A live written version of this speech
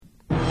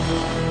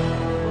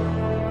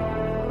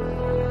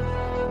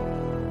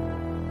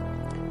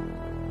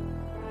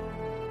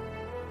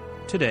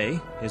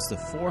Today is the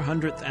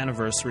 400th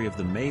anniversary of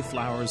the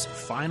Mayflower's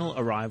final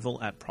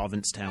arrival at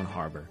Provincetown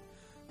Harbor.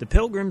 The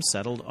Pilgrims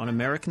settled on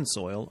American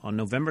soil on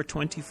November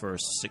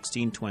 21st,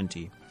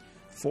 1620,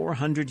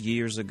 400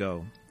 years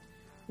ago.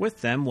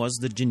 With them was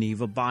the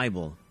Geneva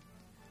Bible.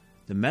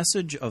 The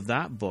message of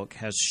that book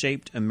has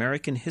shaped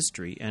American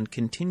history and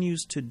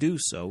continues to do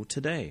so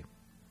today.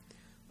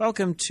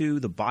 Welcome to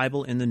the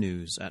Bible in the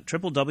News at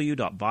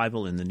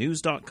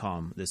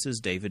www.bibleinthenews.com. This is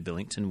David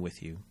Billington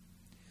with you.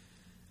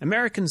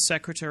 American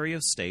Secretary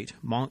of State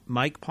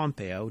Mike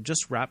Pompeo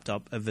just wrapped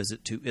up a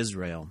visit to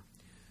Israel.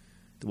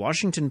 The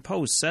Washington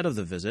Post said of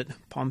the visit,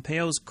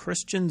 Pompeo's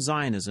Christian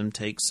Zionism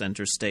takes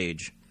center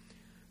stage.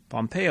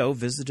 Pompeo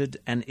visited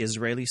an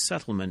Israeli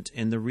settlement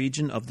in the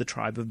region of the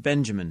tribe of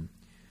Benjamin,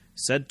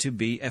 said to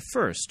be a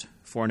first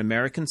for an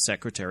American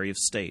Secretary of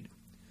State.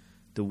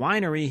 The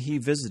winery he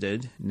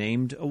visited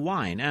named a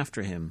wine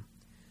after him.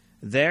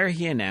 There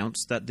he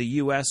announced that the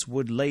U.S.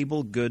 would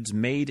label goods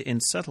made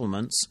in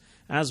settlements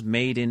as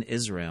made in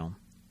Israel.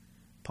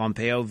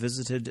 Pompeo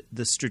visited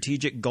the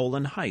strategic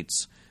Golan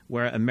Heights,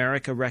 where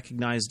America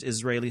recognized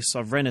Israeli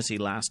sovereignty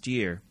last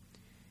year.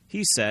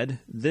 He said,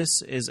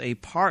 "This is a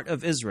part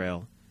of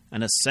Israel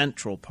and a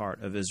central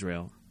part of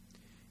Israel."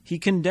 He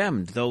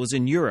condemned those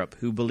in Europe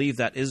who believe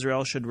that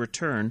Israel should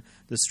return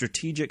the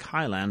strategic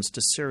highlands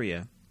to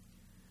Syria.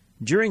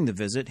 During the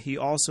visit, he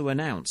also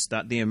announced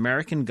that the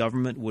American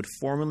government would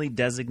formally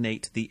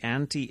designate the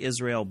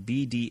anti-Israel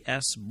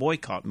BDS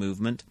boycott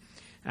movement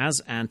as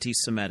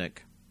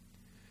anti-Semitic.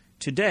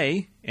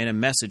 Today, in a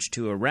message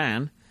to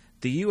Iran,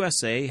 the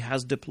USA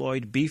has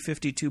deployed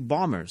B-52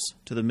 bombers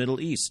to the Middle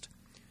East.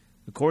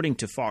 According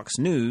to Fox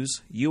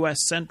News,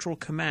 U.S. Central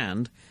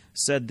Command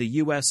said the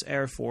U.S.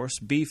 Air Force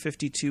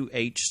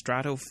B-52H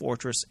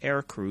Stratofortress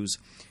air crews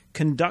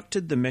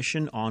conducted the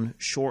mission on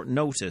short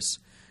notice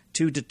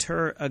to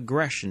deter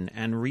aggression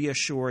and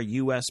reassure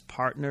U.S.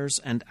 partners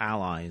and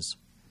allies.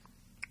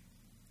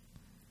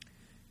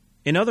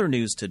 In other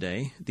news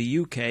today, the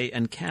UK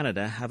and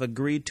Canada have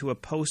agreed to a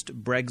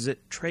post-Brexit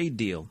trade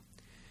deal.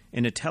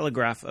 In a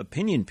Telegraph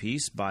opinion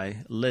piece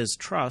by Liz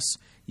Truss,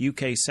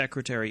 UK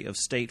Secretary of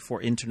State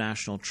for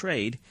International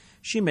Trade,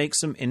 she makes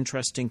some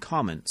interesting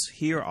comments.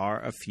 Here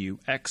are a few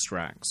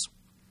extracts.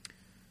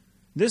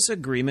 This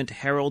agreement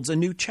heralds a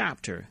new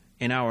chapter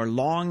in our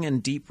long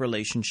and deep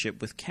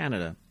relationship with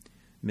Canada.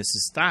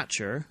 Mrs.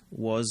 Thatcher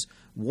was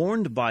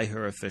warned by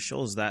her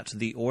officials that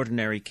the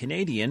ordinary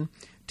Canadian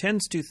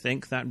tends to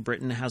think that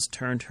Britain has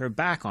turned her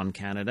back on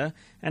Canada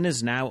and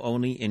is now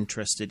only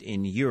interested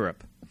in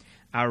Europe.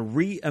 Our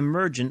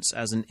re-emergence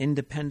as an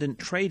independent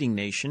trading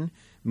nation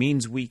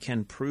means we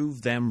can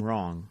prove them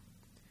wrong.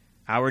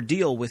 Our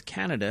deal with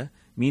Canada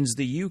means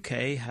the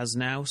UK has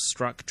now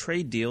struck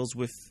trade deals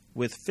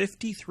with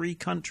 53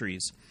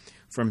 countries,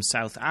 from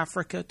South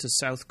Africa to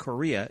South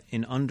Korea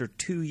in under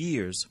 2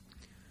 years.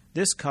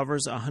 This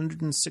covers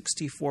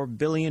 $164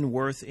 billion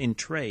worth in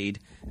trade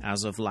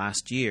as of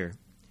last year.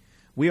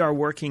 We are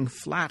working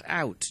flat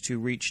out to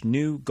reach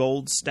new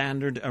gold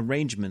standard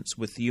arrangements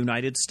with the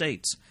United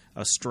States,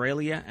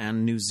 Australia,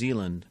 and New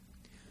Zealand.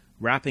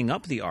 Wrapping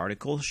up the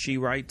article, she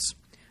writes,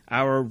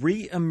 "Our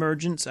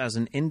re-emergence as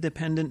an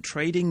independent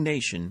trading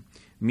nation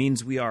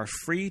means we are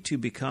free to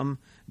become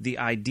the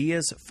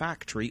ideas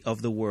factory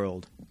of the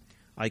world.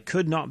 I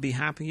could not be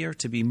happier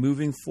to be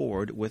moving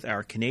forward with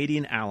our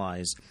Canadian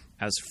allies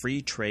as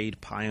free trade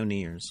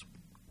pioneers."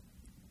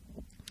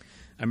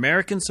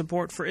 American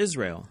support for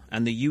Israel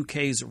and the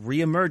UK's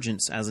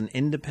re-emergence as an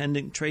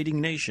independent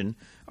trading nation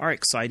are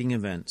exciting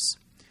events.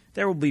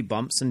 There will be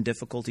bumps and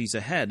difficulties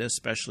ahead,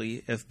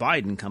 especially if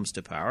Biden comes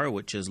to power,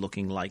 which is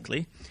looking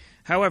likely.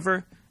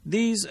 However,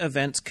 these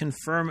events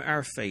confirm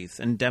our faith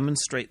and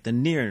demonstrate the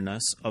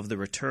nearness of the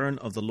return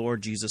of the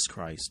Lord Jesus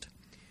Christ.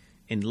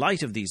 In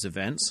light of these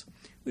events,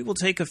 we will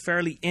take a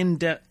fairly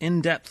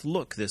in-depth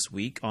look this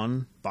week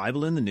on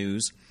Bible in the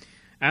News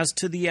as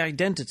to the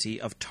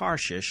identity of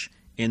Tarshish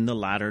in the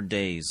latter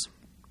days.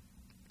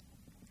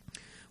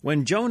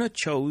 When Jonah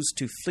chose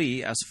to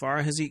flee as far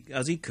as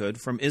he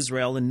could from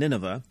Israel and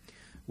Nineveh,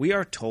 we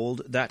are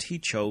told that he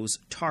chose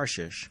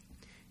Tarshish.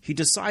 He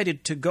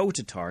decided to go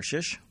to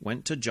Tarshish,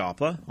 went to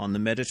Joppa on the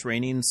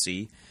Mediterranean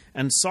Sea,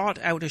 and sought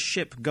out a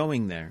ship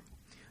going there.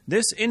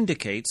 This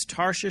indicates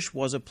Tarshish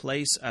was a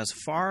place as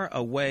far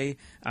away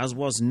as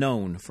was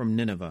known from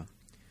Nineveh.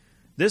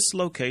 This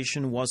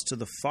location was to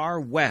the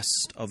far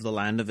west of the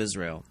land of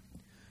Israel.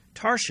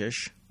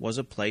 Tarshish was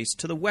a place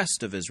to the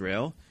west of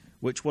Israel,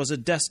 which was a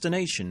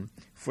destination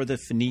for the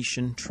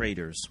Phoenician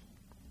traders.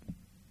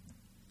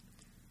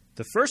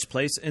 The first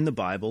place in the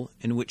Bible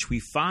in which we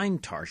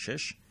find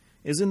Tarshish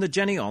is in the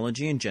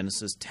genealogy in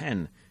Genesis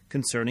 10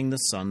 concerning the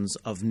sons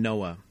of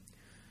Noah.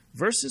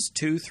 Verses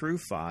 2 through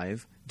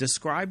 5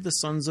 describe the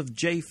sons of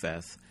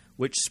Japheth,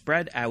 which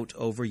spread out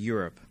over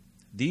Europe.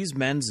 These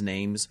men's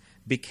names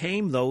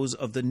became those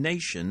of the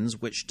nations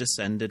which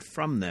descended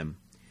from them.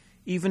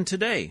 Even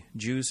today,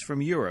 Jews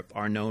from Europe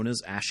are known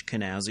as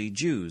Ashkenazi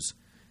Jews.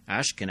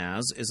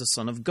 Ashkenaz is a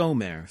son of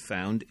Gomer,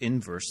 found in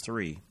verse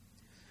 3.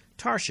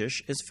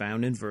 Tarshish is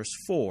found in verse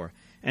 4,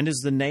 and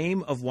is the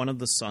name of one of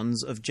the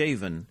sons of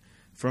Javan,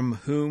 from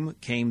whom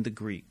came the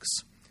Greeks.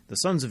 The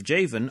sons of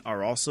Javan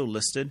are also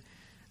listed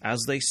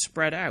as they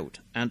spread out,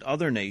 and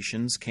other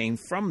nations came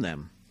from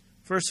them.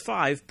 Verse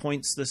 5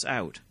 points this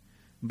out.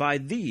 By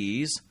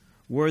these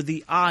were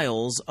the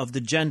isles of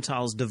the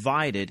Gentiles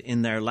divided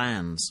in their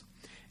lands,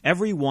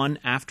 every one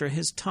after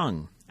his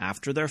tongue,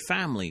 after their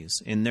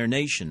families, in their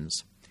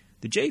nations.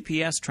 The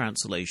JPS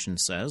translation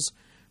says,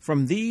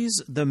 from these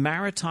the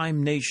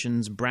maritime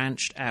nations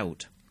branched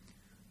out.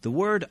 The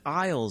word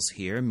isles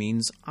here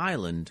means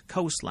island,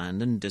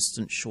 coastland, and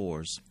distant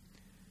shores.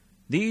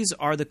 These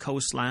are the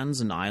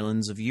coastlands and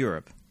islands of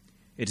Europe.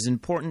 It is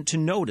important to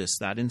notice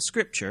that in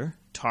Scripture,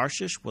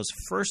 Tarshish was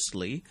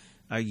firstly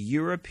a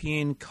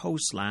European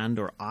coastland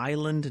or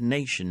island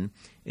nation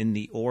in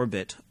the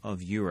orbit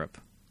of Europe.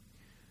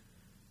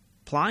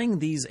 Plying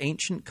these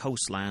ancient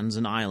coastlands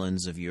and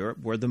islands of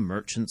Europe were the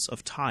merchants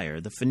of Tyre,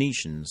 the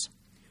Phoenicians.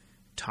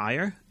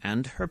 Tyre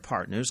and her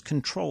partners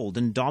controlled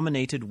and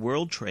dominated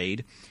world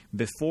trade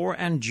before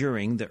and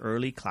during the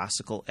early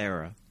classical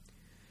era.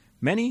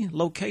 Many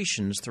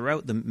locations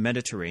throughout the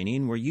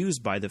Mediterranean were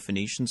used by the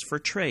Phoenicians for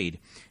trade,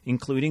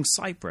 including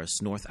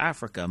Cyprus, North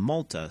Africa,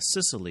 Malta,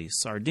 Sicily,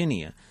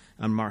 Sardinia,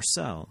 and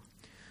Marseille.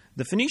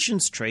 The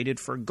Phoenicians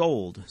traded for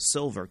gold,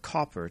 silver,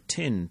 copper,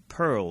 tin,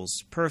 pearls,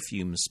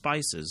 perfumes,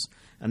 spices,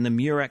 and the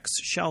murex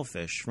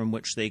shellfish from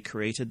which they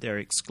created their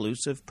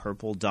exclusive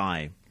purple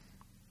dye.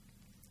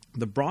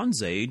 The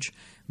Bronze Age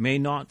may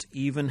not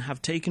even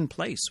have taken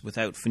place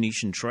without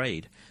Phoenician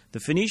trade.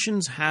 The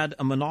Phoenicians had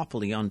a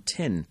monopoly on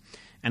tin,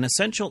 an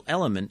essential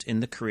element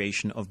in the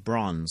creation of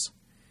bronze.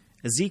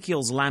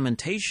 Ezekiel's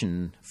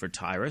lamentation for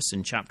Tyrus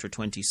in chapter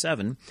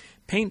 27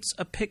 paints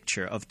a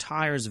picture of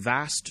Tyre's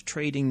vast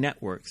trading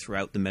network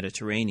throughout the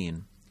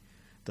Mediterranean.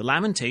 The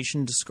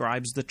lamentation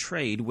describes the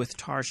trade with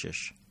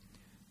Tarshish.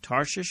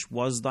 Tarshish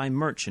was thy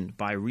merchant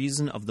by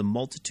reason of the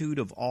multitude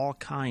of all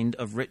kind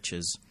of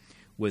riches.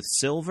 With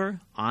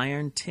silver,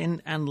 iron,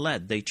 tin, and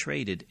lead they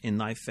traded in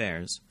thy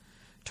fairs.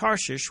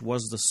 Tarshish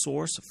was the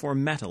source for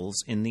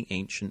metals in the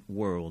ancient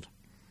world.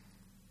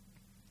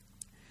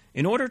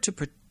 In order to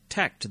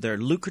protect their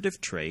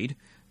lucrative trade,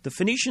 the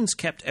Phoenicians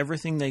kept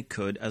everything they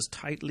could as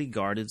tightly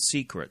guarded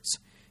secrets: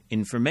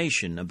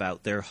 information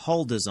about their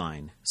hull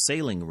design,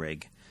 sailing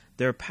rig,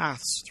 their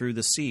paths through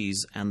the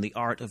seas, and the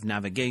art of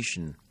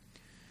navigation.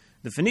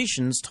 The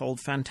Phoenicians told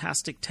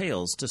fantastic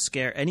tales to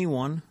scare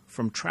anyone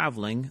from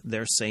traveling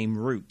their same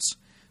routes.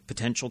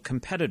 Potential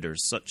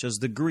competitors, such as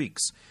the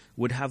Greeks,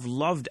 would have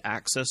loved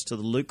access to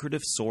the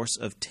lucrative source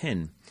of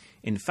tin.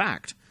 In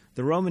fact,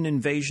 the Roman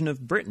invasion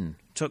of Britain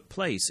took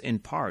place in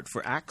part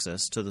for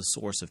access to the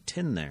source of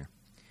tin there.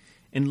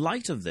 In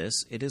light of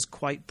this, it is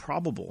quite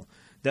probable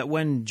that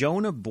when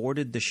Jonah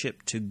boarded the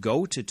ship to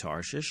go to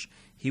Tarshish,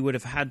 he would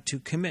have had to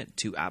commit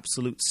to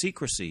absolute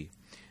secrecy,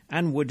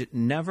 and would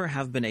never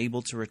have been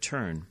able to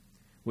return,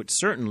 which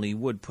certainly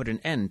would put an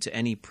end to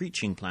any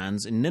preaching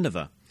plans in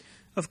Nineveh.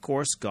 Of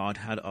course, God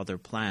had other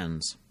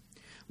plans.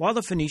 While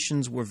the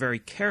Phoenicians were very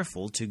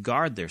careful to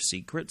guard their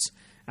secrets,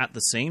 at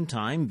the same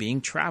time, being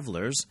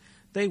travelers,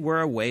 they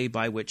were a way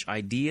by which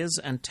ideas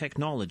and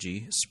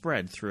technology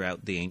spread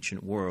throughout the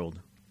ancient world.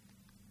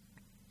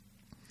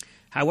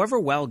 However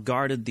well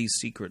guarded these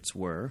secrets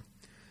were,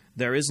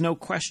 there is no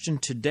question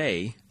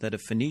today that a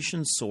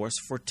Phoenician source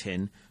for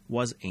tin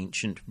was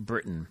ancient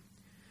Britain.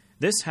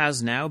 This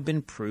has now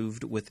been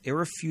proved with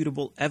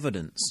irrefutable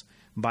evidence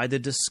by the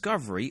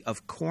discovery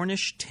of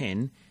Cornish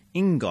tin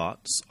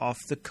ingots off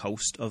the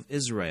coast of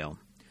Israel.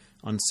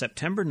 On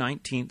September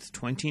 19,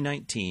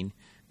 2019,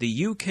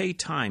 the UK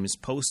Times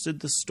posted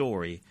the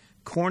story,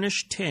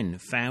 "Cornish tin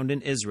found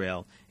in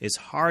Israel is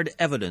hard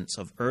evidence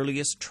of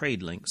earliest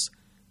trade links."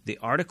 The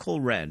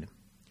article read,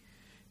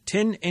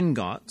 "Tin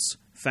ingots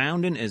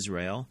found in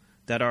Israel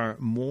that are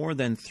more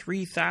than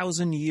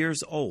 3,000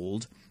 years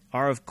old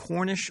are of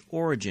Cornish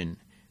origin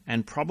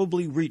and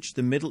probably reached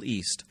the Middle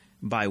East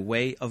by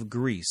way of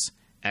Greece,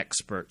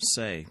 experts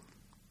say."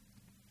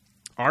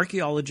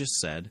 Archaeologists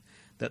said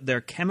that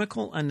their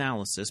chemical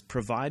analysis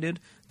provided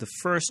the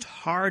first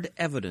hard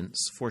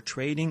evidence for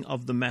trading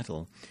of the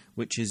metal,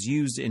 which is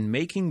used in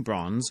making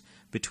bronze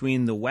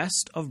between the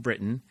west of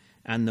Britain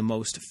and the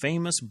most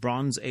famous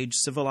Bronze Age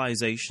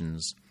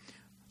civilizations,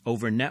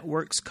 over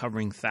networks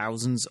covering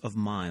thousands of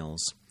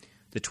miles.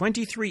 The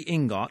 23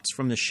 ingots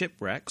from the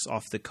shipwrecks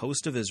off the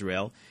coast of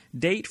Israel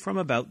date from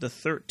about the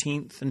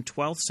 13th and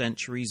 12th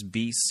centuries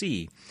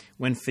BC,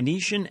 when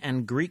Phoenician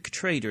and Greek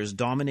traders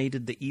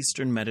dominated the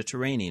eastern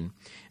Mediterranean,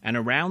 and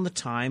around the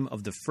time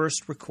of the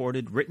first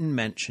recorded written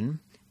mention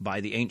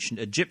by the ancient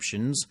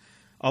Egyptians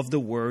of the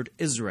word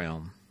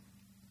Israel.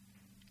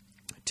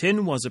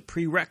 Tin was a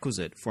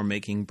prerequisite for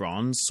making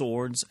bronze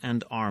swords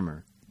and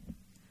armor.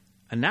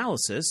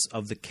 Analysis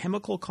of the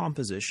chemical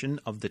composition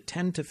of the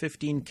 10 to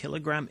 15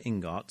 kilogram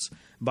ingots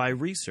by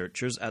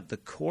researchers at the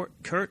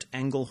Kurt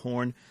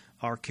Engelhorn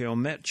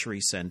Archaeometry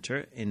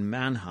Center in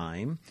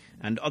Mannheim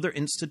and other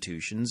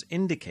institutions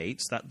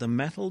indicates that the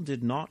metal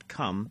did not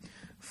come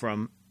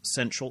from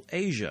Central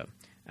Asia,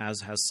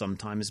 as has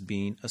sometimes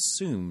been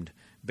assumed,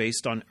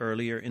 based on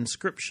earlier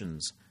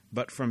inscriptions,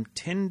 but from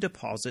tin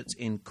deposits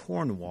in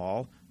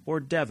Cornwall or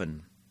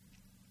Devon.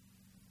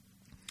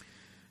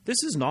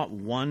 This is not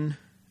one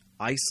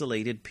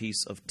isolated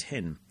piece of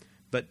tin,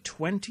 but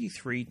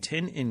 23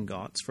 tin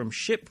ingots from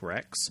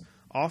shipwrecks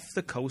off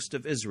the coast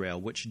of Israel,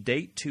 which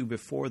date to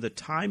before the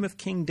time of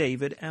King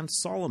David and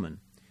Solomon.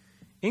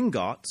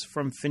 Ingots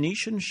from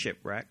Phoenician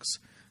shipwrecks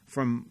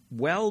from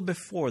well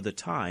before the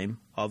time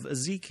of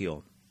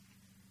Ezekiel.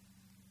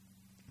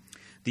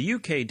 The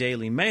UK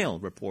Daily Mail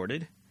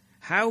reported,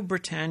 "How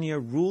Britannia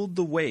Ruled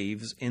the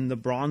Waves in the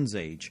Bronze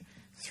Age.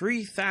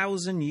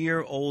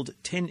 3,000-year-old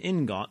tin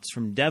ingots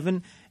from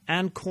Devon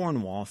and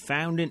Cornwall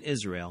found in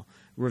Israel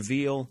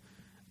reveal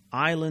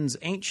island's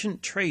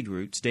ancient trade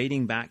routes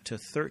dating back to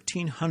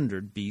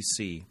 1300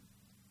 BC.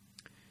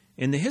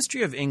 In the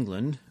History of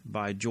England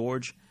by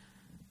George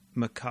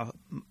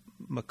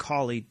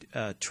Macaulay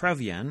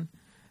Trevian,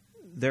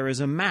 there is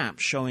a map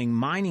showing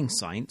mining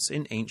sites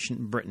in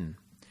ancient Britain.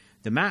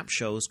 The map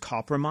shows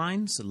copper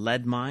mines,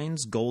 lead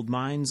mines, gold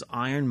mines,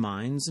 iron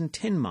mines, and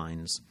tin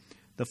mines.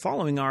 The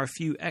following are a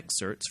few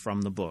excerpts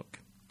from the book.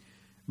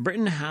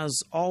 Britain has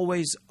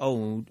always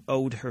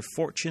owed her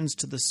fortunes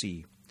to the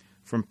sea.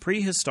 From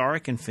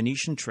prehistoric and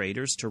Phoenician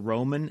traders to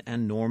Roman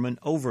and Norman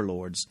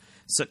overlords,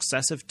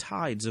 successive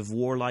tides of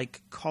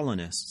warlike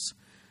colonists,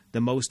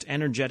 the most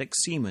energetic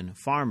seamen,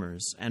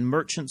 farmers, and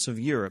merchants of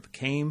Europe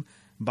came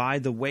by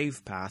the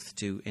wave path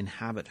to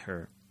inhabit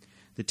her.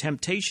 The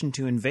temptation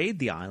to invade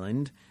the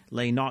island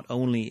lay not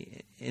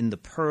only in the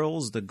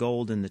pearls, the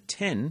gold, and the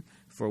tin,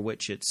 for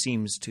which it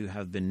seems to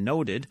have been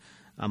noted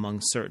among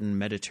certain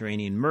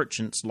Mediterranean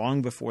merchants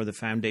long before the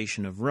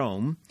foundation of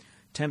Rome.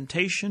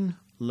 Temptation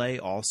lay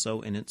also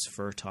in its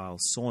fertile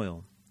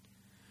soil.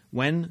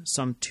 When,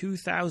 some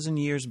 2,000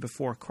 years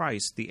before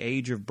Christ, the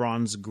age of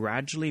bronze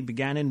gradually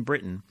began in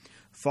Britain,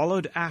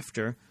 followed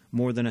after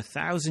more than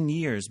 1,000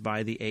 years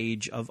by the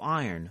age of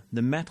iron,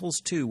 the metals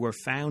too were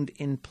found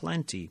in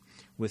plenty,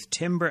 with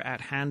timber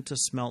at hand to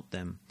smelt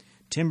them.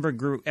 Timber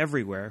grew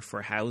everywhere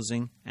for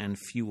housing and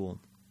fuel.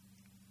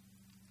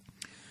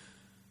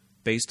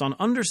 Based on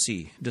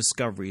undersea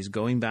discoveries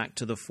going back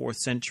to the 4th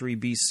century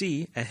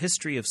BC, a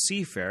history of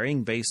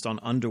seafaring based on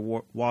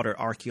underwater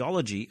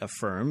archaeology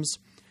affirms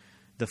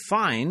the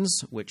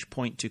finds, which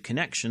point to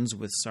connections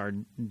with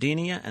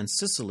Sardinia and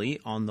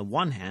Sicily on the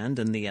one hand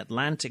and the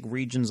Atlantic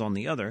regions on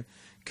the other,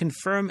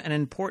 confirm an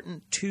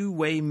important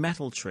two-way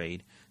metal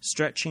trade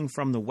stretching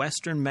from the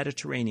western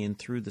Mediterranean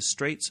through the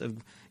Straits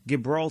of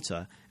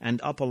Gibraltar and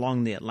up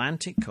along the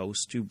Atlantic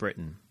coast to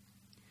Britain.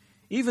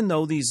 Even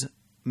though these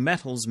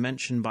metals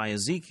mentioned by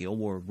Ezekiel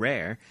were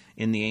rare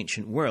in the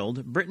ancient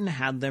world, Britain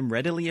had them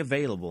readily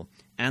available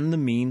and the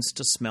means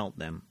to smelt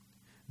them.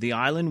 The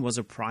island was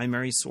a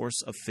primary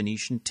source of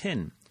Phoenician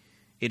tin.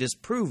 It is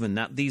proven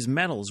that these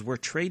metals were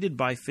traded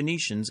by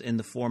Phoenicians in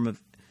the form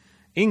of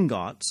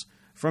ingots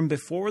from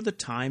before the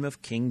time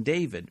of King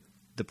David.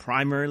 The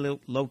primary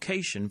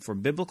location for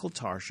biblical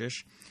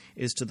Tarshish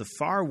is to the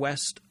far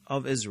west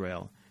of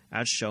Israel,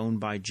 as shown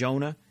by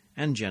Jonah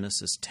and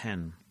Genesis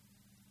 10.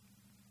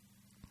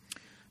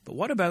 But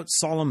what about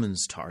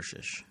Solomon's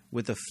Tarshish,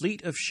 with a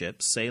fleet of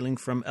ships sailing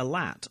from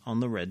Elat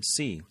on the Red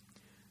Sea?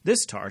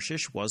 This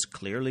Tarshish was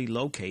clearly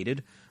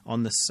located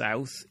on the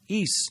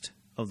southeast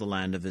of the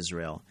land of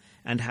Israel,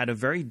 and had a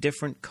very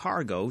different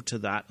cargo to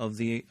that of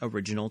the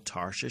original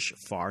Tarshish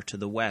far to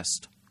the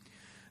west.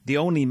 The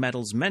only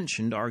metals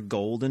mentioned are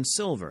gold and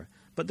silver,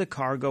 but the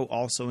cargo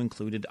also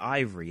included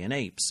ivory and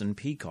apes and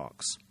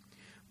peacocks.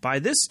 By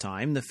this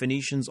time, the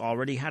Phoenicians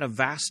already had a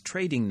vast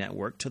trading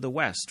network to the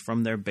west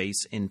from their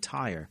base in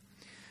Tyre.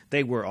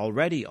 They were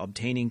already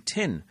obtaining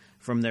tin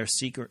from their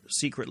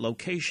secret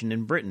location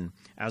in Britain,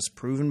 as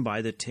proven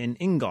by the tin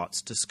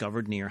ingots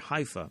discovered near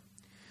Haifa.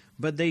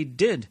 But they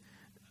did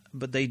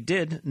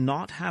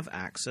not have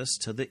access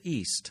to the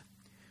east.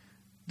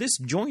 This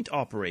joint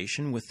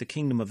operation with the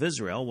Kingdom of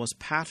Israel was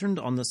patterned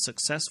on the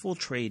successful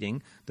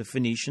trading the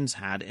Phoenicians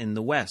had in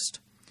the west.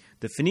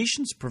 The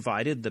Phoenicians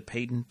provided the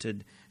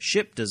patented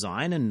ship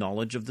design and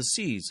knowledge of the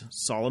seas.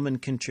 Solomon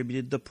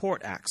contributed the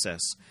port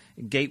access,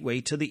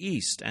 gateway to the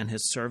east, and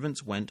his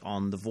servants went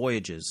on the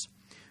voyages.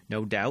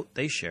 No doubt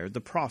they shared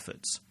the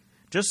profits.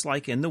 Just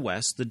like in the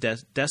west, the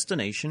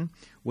destination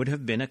would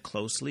have been a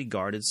closely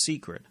guarded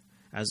secret.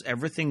 As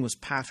everything was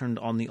patterned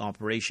on the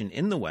operation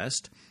in the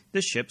west,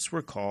 the ships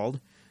were called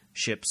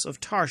ships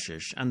of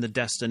Tarshish, and the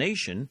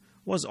destination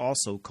was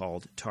also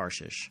called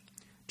Tarshish.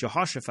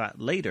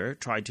 Jehoshaphat later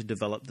tried to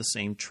develop the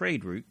same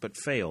trade route, but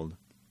failed.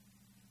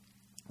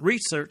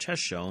 Research has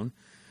shown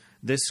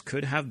this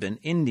could have been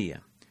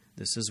India.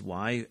 This is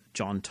why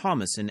John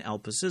Thomas in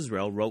Elpis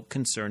Israel wrote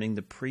concerning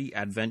the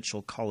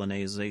pre-advential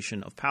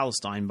colonization of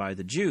Palestine by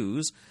the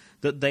Jews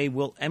that they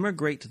will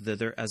emigrate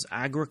thither as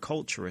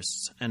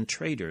agriculturists and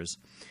traders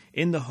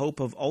in the hope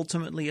of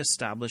ultimately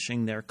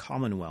establishing their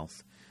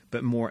commonwealth,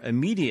 but more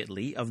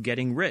immediately of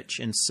getting rich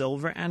in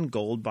silver and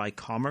gold by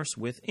commerce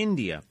with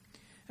India,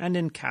 and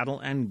in cattle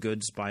and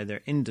goods by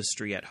their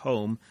industry at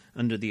home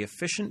under the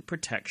efficient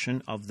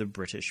protection of the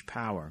British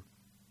power.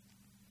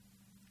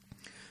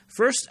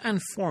 First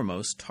and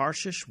foremost,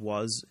 Tarshish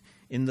was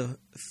in the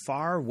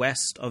far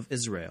west of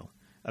Israel,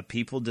 a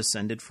people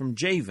descended from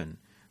Javan,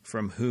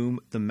 from whom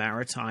the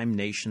maritime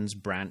nations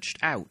branched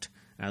out,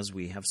 as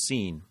we have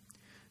seen.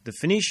 The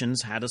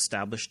Phoenicians had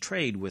established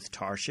trade with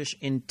Tarshish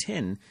in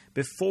tin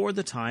before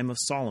the time of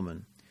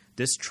Solomon.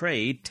 This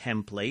trade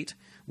template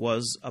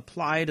was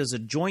applied as a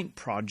joint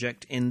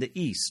project in the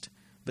East,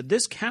 but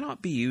this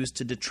cannot be used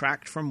to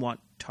detract from what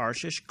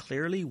Tarshish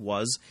clearly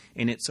was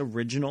in its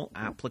original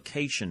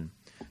application.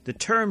 The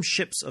term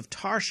ships of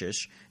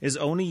Tarshish is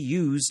only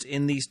used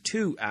in these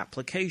two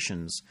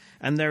applications,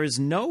 and there is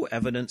no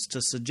evidence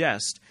to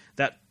suggest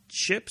that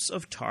ships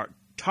of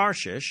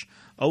Tarshish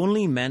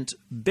only meant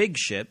big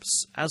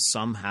ships, as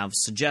some have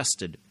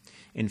suggested.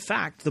 In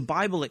fact, the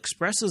Bible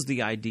expresses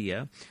the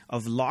idea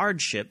of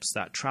large ships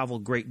that travel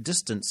great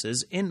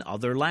distances in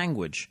other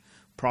language.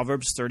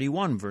 Proverbs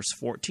 31 verse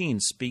 14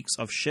 speaks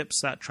of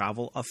ships that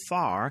travel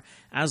afar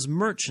as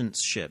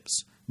merchants'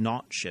 ships,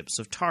 not ships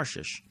of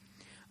Tarshish.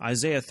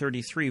 Isaiah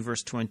 33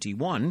 verse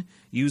 21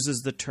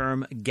 uses the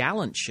term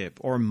gallant ship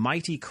or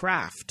mighty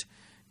craft,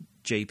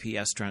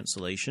 JPS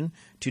translation,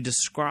 to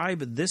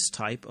describe this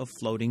type of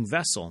floating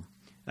vessel.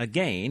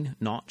 Again,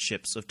 not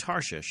ships of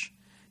Tarshish.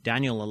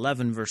 Daniel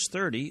 11 verse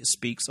 30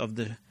 speaks of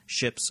the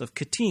ships of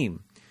Kittim.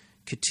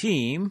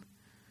 Kittim,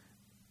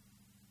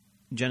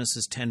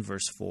 Genesis 10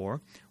 verse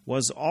 4,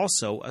 was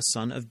also a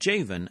son of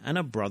Javan and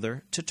a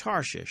brother to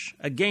Tarshish.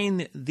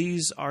 Again,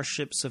 these are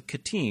ships of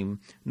Kittim,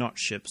 not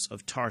ships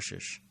of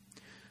Tarshish.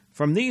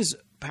 From these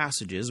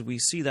passages, we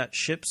see that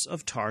ships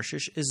of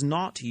Tarshish is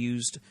not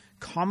used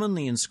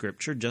commonly in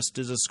Scripture just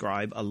to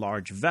describe a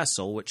large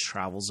vessel which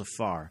travels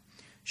afar.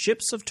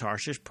 Ships of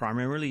Tarshish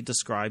primarily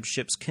describe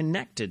ships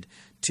connected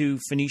to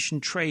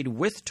Phoenician trade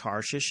with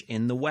Tarshish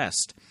in the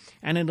west,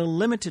 and in a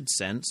limited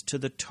sense to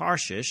the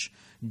Tarshish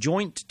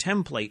joint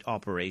template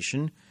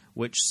operation,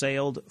 which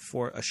sailed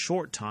for a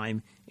short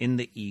time in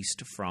the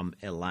east from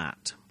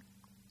Elat.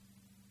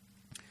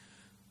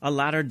 A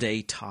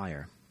latter-day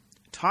Tyre.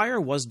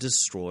 Tyre was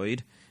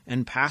destroyed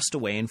and passed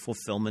away in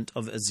fulfillment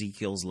of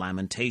Ezekiel's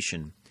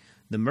lamentation.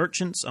 The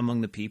merchants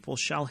among the people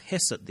shall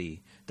hiss at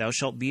thee. Thou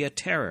shalt be a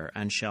terror,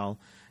 and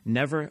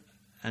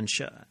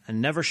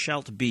never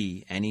shalt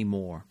be any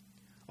more.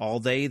 All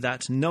they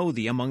that know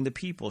thee among the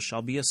people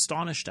shall be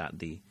astonished at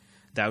thee.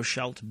 Thou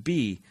shalt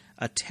be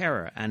a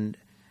terror, and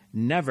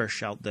never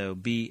shalt thou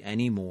be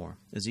any more.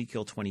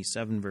 Ezekiel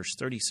 27 verse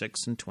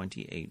 36 and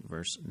 28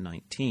 verse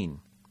 19.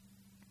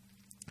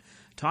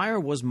 Tyre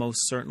was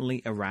most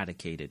certainly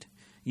eradicated.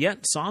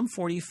 Yet Psalm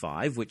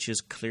 45, which is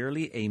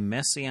clearly a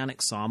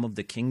messianic psalm of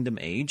the kingdom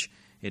age,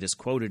 it is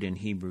quoted in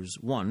Hebrews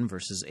 1,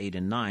 verses 8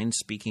 and 9,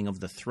 speaking of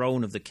the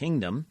throne of the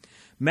kingdom,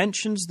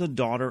 mentions the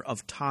daughter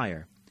of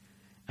Tyre.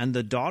 And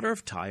the daughter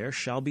of Tyre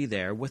shall be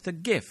there with a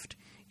gift.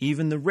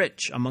 Even the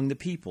rich among the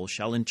people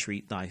shall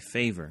entreat thy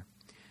favor.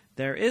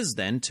 There is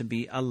then to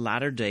be a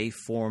latter-day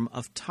form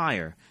of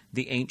Tyre,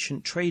 the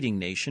ancient trading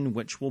nation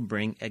which will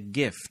bring a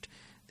gift.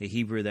 The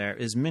Hebrew there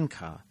is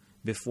mincha,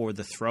 before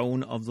the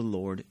throne of the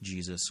Lord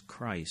Jesus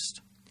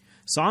Christ.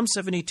 Psalm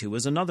 72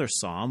 is another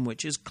psalm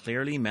which is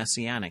clearly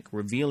messianic,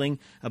 revealing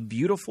a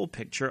beautiful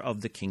picture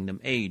of the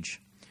kingdom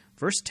age.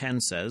 Verse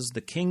 10 says,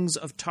 The kings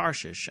of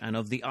Tarshish and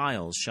of the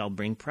isles shall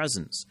bring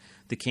presents.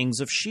 The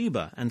kings of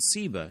Sheba and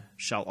Seba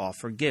shall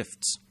offer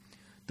gifts.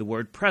 The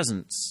word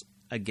presents,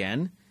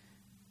 again,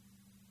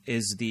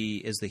 is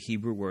the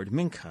Hebrew word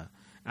mincha,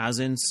 as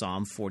in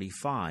Psalm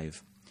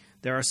 45.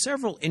 There are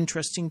several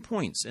interesting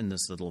points in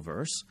this little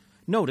verse.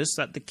 Notice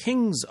that the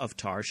kings of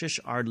Tarshish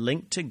are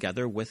linked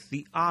together with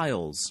the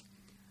isles.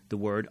 The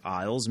word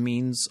isles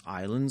means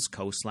islands,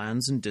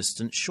 coastlands, and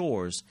distant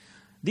shores.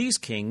 These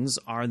kings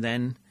are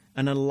then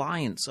an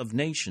alliance of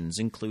nations,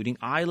 including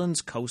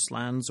islands,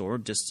 coastlands, or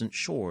distant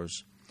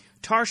shores.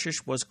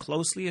 Tarshish was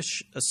closely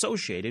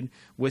associated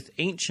with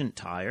ancient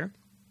Tyre,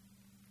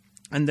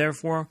 and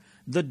therefore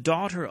the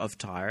daughter of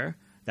Tyre,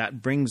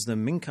 that brings the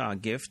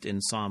mincha gift in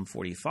Psalm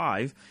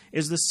 45,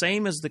 is the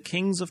same as the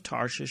kings of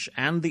Tarshish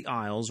and the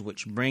isles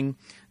which bring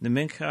the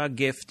mincha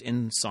gift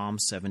in Psalm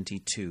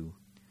 72.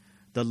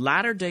 The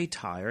latter-day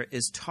Tyre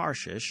is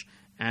Tarshish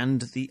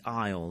and the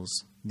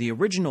isles. The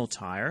original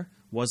Tyre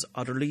was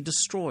utterly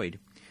destroyed,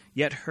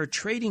 yet her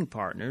trading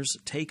partners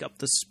take up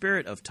the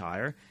spirit of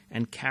Tyre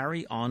and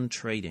carry on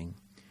trading.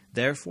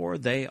 Therefore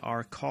they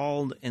are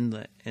called in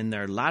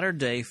their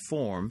latter-day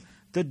form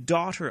the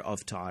daughter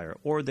of Tyre,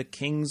 or the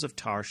kings of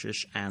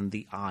Tarshish and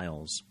the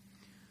isles.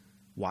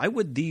 Why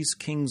would these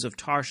kings of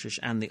Tarshish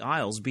and the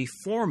isles be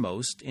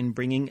foremost in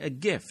bringing a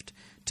gift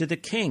to the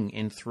king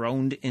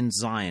enthroned in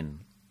Zion?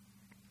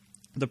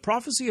 The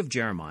prophecy of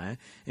Jeremiah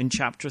in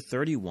chapter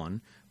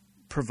 31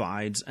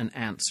 provides an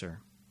answer.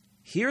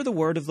 Hear the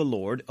word of the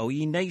Lord, O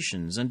ye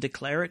nations, and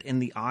declare it in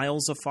the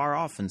isles afar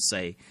off, and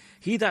say,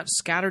 He that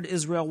scattered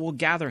Israel will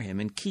gather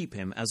him, and keep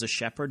him as a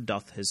shepherd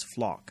doth his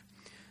flock.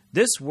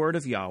 This word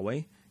of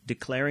Yahweh,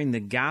 declaring the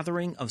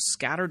gathering of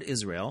scattered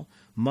Israel,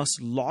 must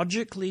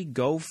logically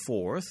go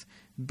forth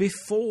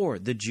before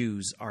the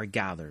Jews are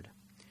gathered.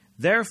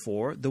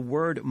 Therefore, the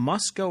word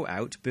must go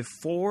out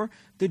before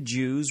the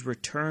Jews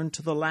return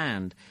to the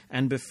land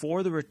and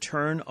before the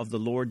return of the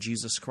Lord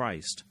Jesus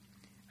Christ.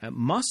 It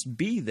must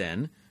be,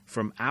 then,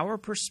 from our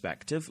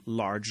perspective,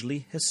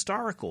 largely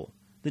historical.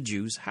 The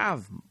Jews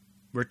have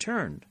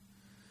returned.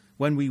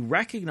 When we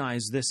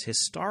recognize this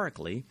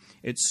historically,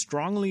 it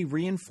strongly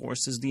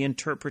reinforces the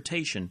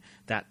interpretation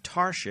that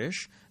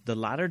Tarshish, the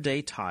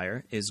latter-day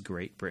Tyre, is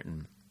Great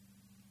Britain.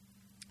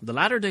 The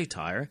latter-day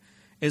Tyre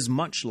is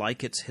much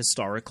like its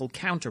historical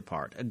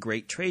counterpart, a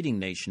great trading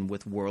nation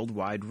with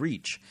worldwide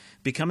reach,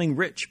 becoming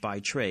rich by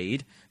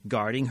trade,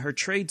 guarding her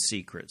trade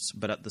secrets,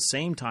 but at the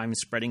same time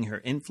spreading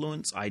her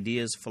influence,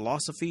 ideas,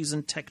 philosophies,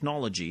 and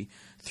technology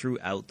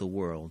throughout the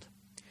world.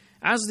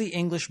 As the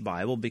English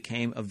Bible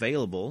became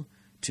available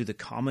to the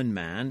common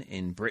man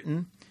in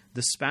Britain,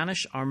 the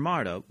Spanish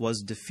Armada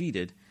was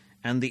defeated,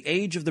 and the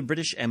age of the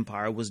British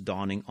Empire was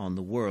dawning on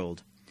the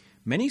world.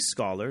 Many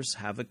scholars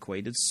have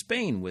equated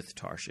Spain with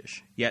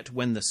Tarshish, yet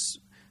when the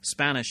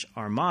Spanish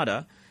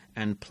Armada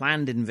and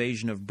planned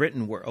invasion of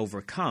Britain were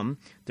overcome,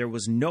 there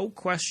was no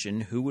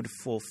question who would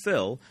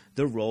fulfill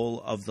the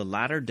role of the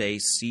latter-day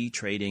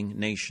sea-trading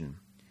nation.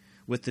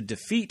 With the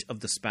defeat of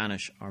the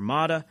Spanish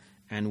Armada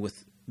and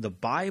with the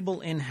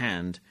Bible in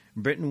hand,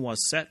 Britain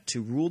was set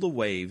to rule the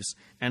waves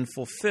and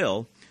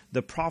fulfill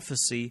the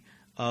prophecy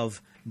of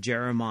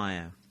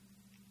Jeremiah,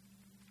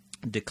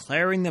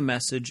 declaring the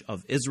message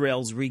of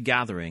Israel's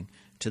regathering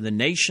to the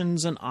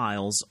nations and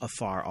isles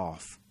afar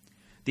off.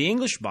 The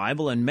English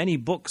Bible and many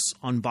books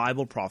on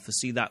Bible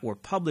prophecy that were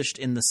published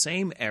in the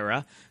same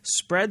era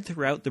spread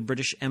throughout the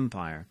British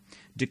Empire,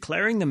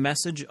 declaring the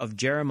message of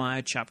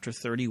Jeremiah chapter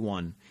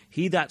 31.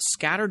 He that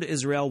scattered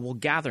Israel will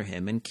gather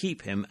him and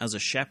keep him as a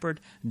shepherd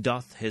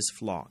doth his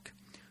flock.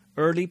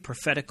 Early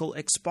prophetical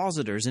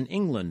expositors in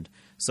England,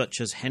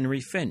 such as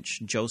Henry Finch,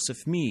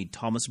 Joseph Mead,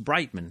 Thomas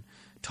Brightman,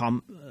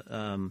 Thomas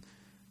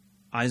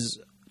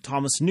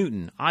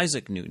Newton,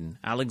 Isaac Newton,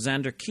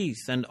 Alexander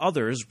Keith, and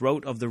others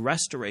wrote of the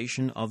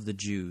restoration of the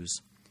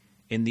Jews.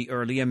 In the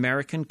early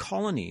American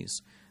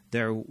colonies,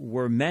 there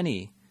were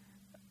many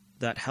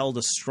that held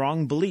a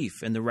strong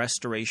belief in the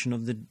restoration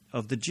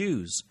of the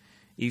Jews.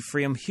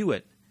 Ephraim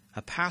Hewitt,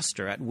 a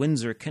pastor at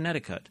Windsor,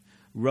 Connecticut,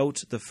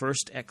 wrote the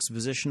first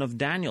exposition of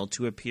Daniel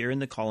to appear in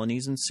the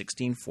colonies in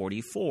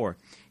 1644.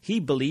 He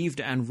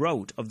believed and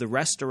wrote of the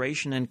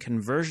restoration and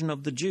conversion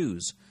of the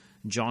Jews.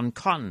 John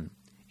Cotton,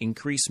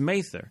 Increase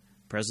Mather,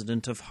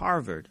 president of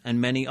Harvard, and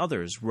many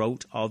others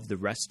wrote of the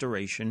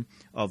restoration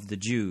of the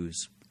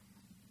Jews.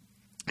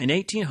 In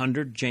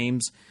 1800,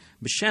 James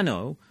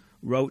Bicheno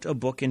wrote a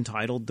book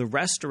entitled The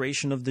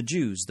Restoration of the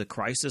Jews, the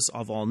Crisis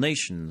of All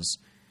Nations.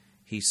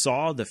 He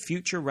saw the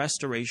future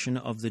restoration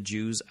of the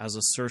Jews as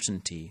a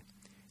certainty.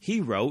 He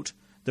wrote,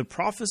 "The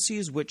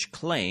prophecies which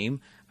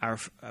claim our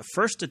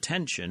first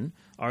attention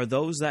are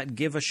those that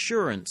give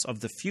assurance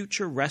of the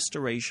future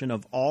restoration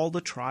of all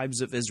the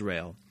tribes of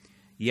Israel.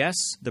 Yes,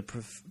 the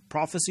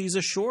prophecies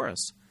assure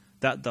us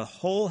that the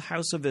whole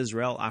house of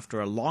Israel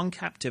after a long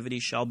captivity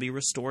shall be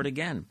restored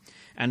again,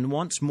 and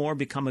once more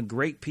become a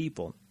great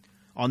people."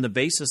 On the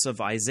basis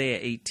of Isaiah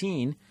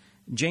 18,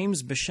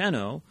 James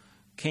Bicheno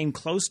came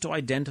close to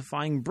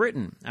identifying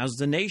Britain as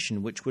the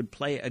nation which would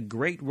play a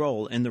great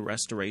role in the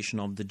restoration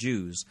of the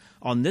Jews.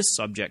 On this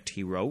subject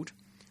he wrote,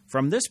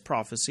 "From this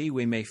prophecy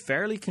we may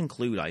fairly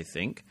conclude, I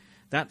think,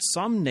 that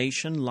some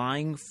nation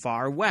lying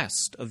far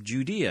west of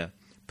Judea,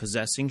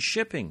 possessing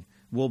shipping,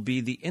 will be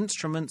the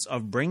instruments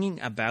of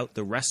bringing about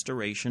the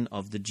restoration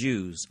of the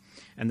Jews,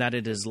 and that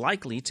it is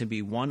likely to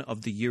be one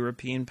of the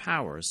European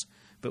powers.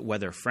 But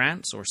whether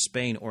France or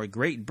Spain or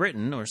Great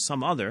Britain or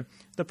some other,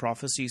 the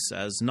prophecy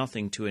says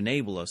nothing to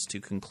enable us to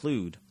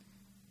conclude."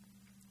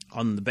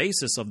 On the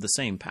basis of the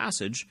same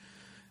passage,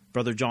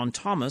 Brother John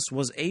Thomas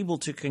was able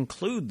to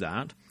conclude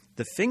that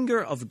the finger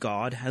of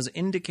God has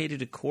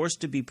indicated a course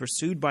to be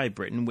pursued by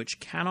Britain which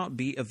cannot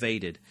be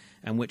evaded,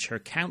 and which her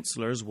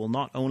counselors will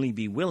not only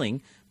be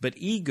willing, but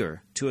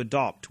eager to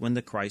adopt when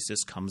the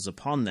crisis comes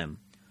upon them.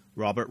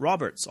 Robert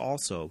Roberts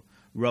also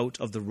wrote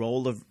of the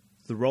role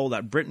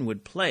that Britain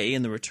would play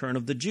in the return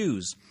of the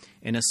Jews.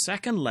 In a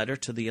second letter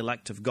to the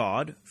elect of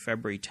God,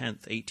 February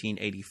 10th,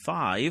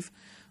 1885,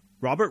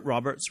 Robert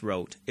Roberts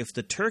wrote, "If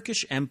the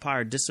Turkish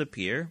Empire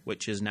disappear,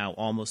 which is now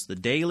almost the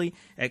daily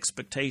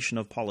expectation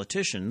of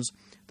politicians,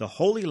 the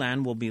Holy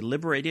Land will be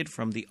liberated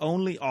from the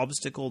only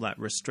obstacle that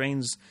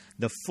restrains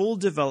the full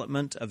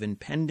development of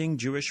impending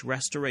Jewish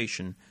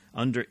restoration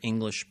under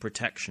English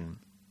protection."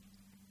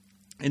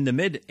 In the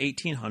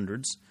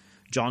mid-1800s,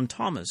 John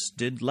Thomas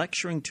did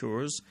lecturing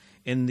tours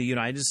in the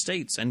United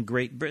States and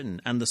Great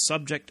Britain, and the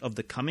subject of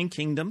the coming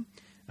kingdom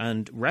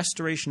and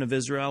restoration of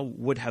Israel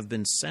would have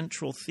been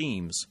central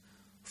themes.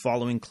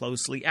 Following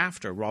closely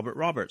after, Robert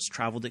Roberts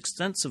traveled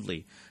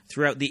extensively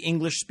throughout the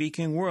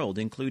English-speaking world,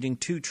 including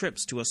 2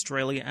 trips to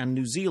Australia and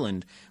New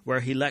Zealand,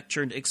 where he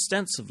lectured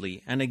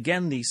extensively, and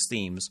again these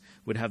themes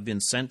would have been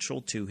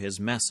central to his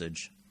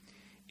message.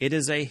 It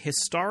is a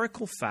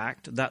historical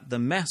fact that the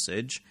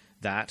message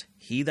that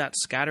he that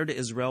scattered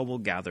Israel will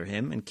gather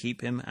him and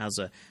keep him as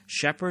a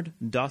shepherd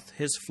doth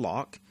his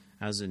flock,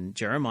 as in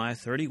Jeremiah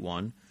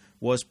 31,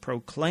 was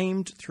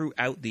proclaimed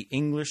throughout the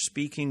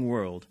English-speaking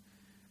world,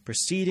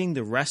 preceding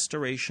the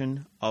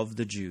restoration of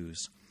the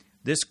Jews.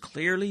 This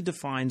clearly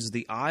defines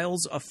the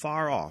isles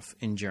afar off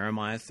in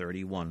Jeremiah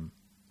 31.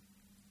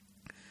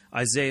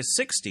 Isaiah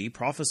 60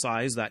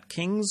 prophesies that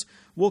kings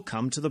will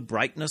come to the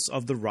brightness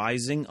of the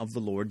rising of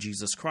the Lord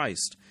Jesus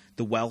Christ.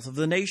 The wealth of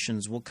the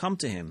nations will come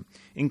to him,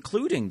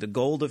 including the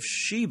gold of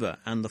Sheba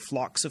and the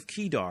flocks of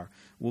Kedar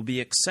will be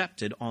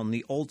accepted on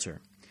the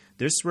altar.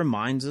 This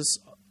reminds us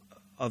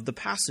of the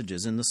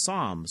passages in the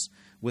Psalms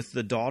with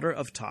the daughter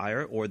of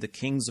Tyre, or the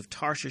kings of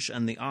Tarshish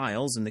and the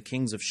isles, and the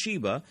kings of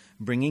Sheba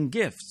bringing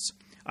gifts.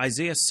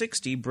 Isaiah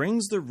 60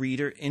 brings the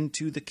reader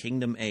into the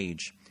kingdom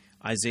age.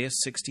 Isaiah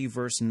 60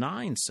 verse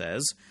 9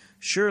 says,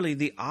 "Surely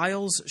the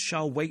isles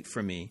shall wait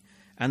for me,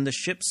 and the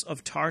ships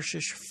of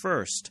Tarshish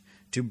first,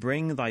 to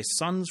bring thy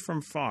sons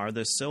from far,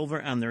 their silver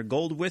and their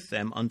gold with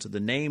them, unto the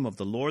name of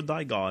the Lord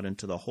thy God, and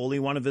to the Holy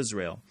One of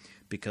Israel,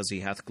 because he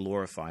hath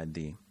glorified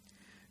thee."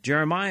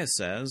 Jeremiah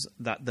says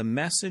that the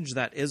message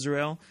that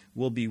Israel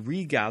will be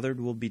regathered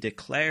will be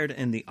declared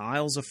in the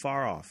isles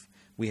afar off.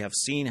 We have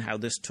seen how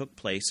this took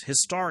place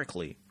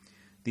historically.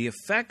 The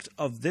effect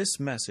of this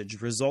message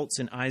results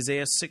in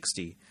Isaiah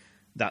 60,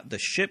 that the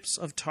ships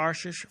of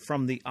Tarshish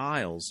from the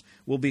isles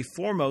will be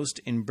foremost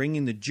in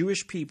bringing the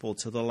Jewish people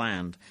to the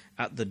land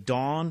at the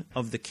dawn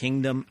of the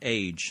kingdom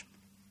age.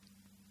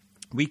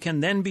 We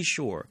can then be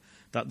sure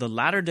that the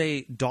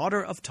latter-day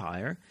daughter of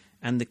Tyre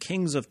and the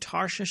kings of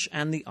Tarshish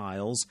and the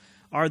isles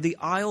are the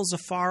isles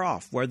afar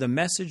off, where the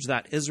message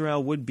that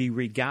Israel would be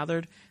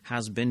regathered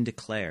has been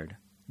declared.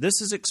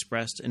 This is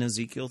expressed in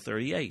Ezekiel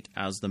 38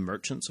 as the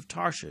merchants of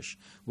Tarshish,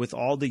 with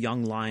all the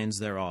young lions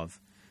thereof.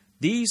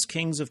 These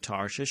kings of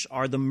Tarshish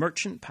are the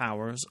merchant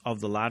powers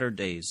of the latter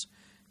days,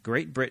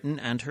 Great Britain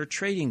and her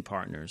trading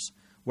partners,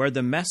 where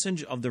the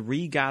message of the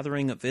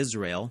regathering of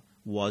Israel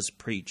was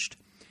preached,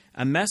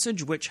 a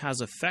message which has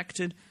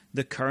affected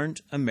the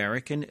current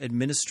American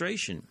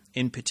administration,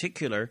 in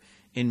particular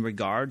in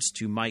regards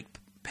to Mike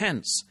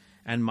Pence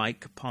and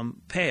Mike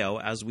Pompeo,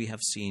 as we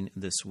have seen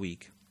this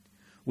week.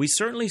 We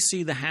certainly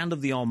see the hand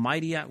of the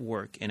Almighty at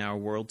work in our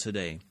world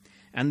today,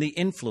 and the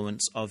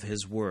influence of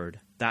his word,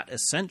 that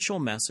essential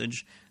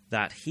message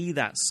that he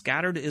that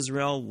scattered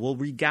Israel will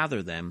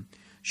regather them,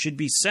 should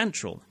be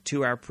central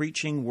to our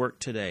preaching work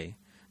today,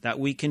 that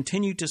we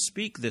continue to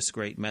speak this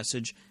great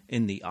message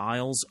in the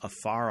isles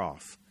afar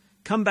off.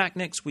 Come back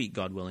next week,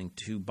 God willing,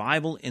 to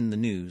Bible in the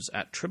News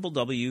at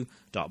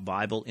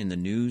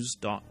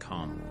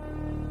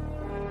www.bibleinthenews.com.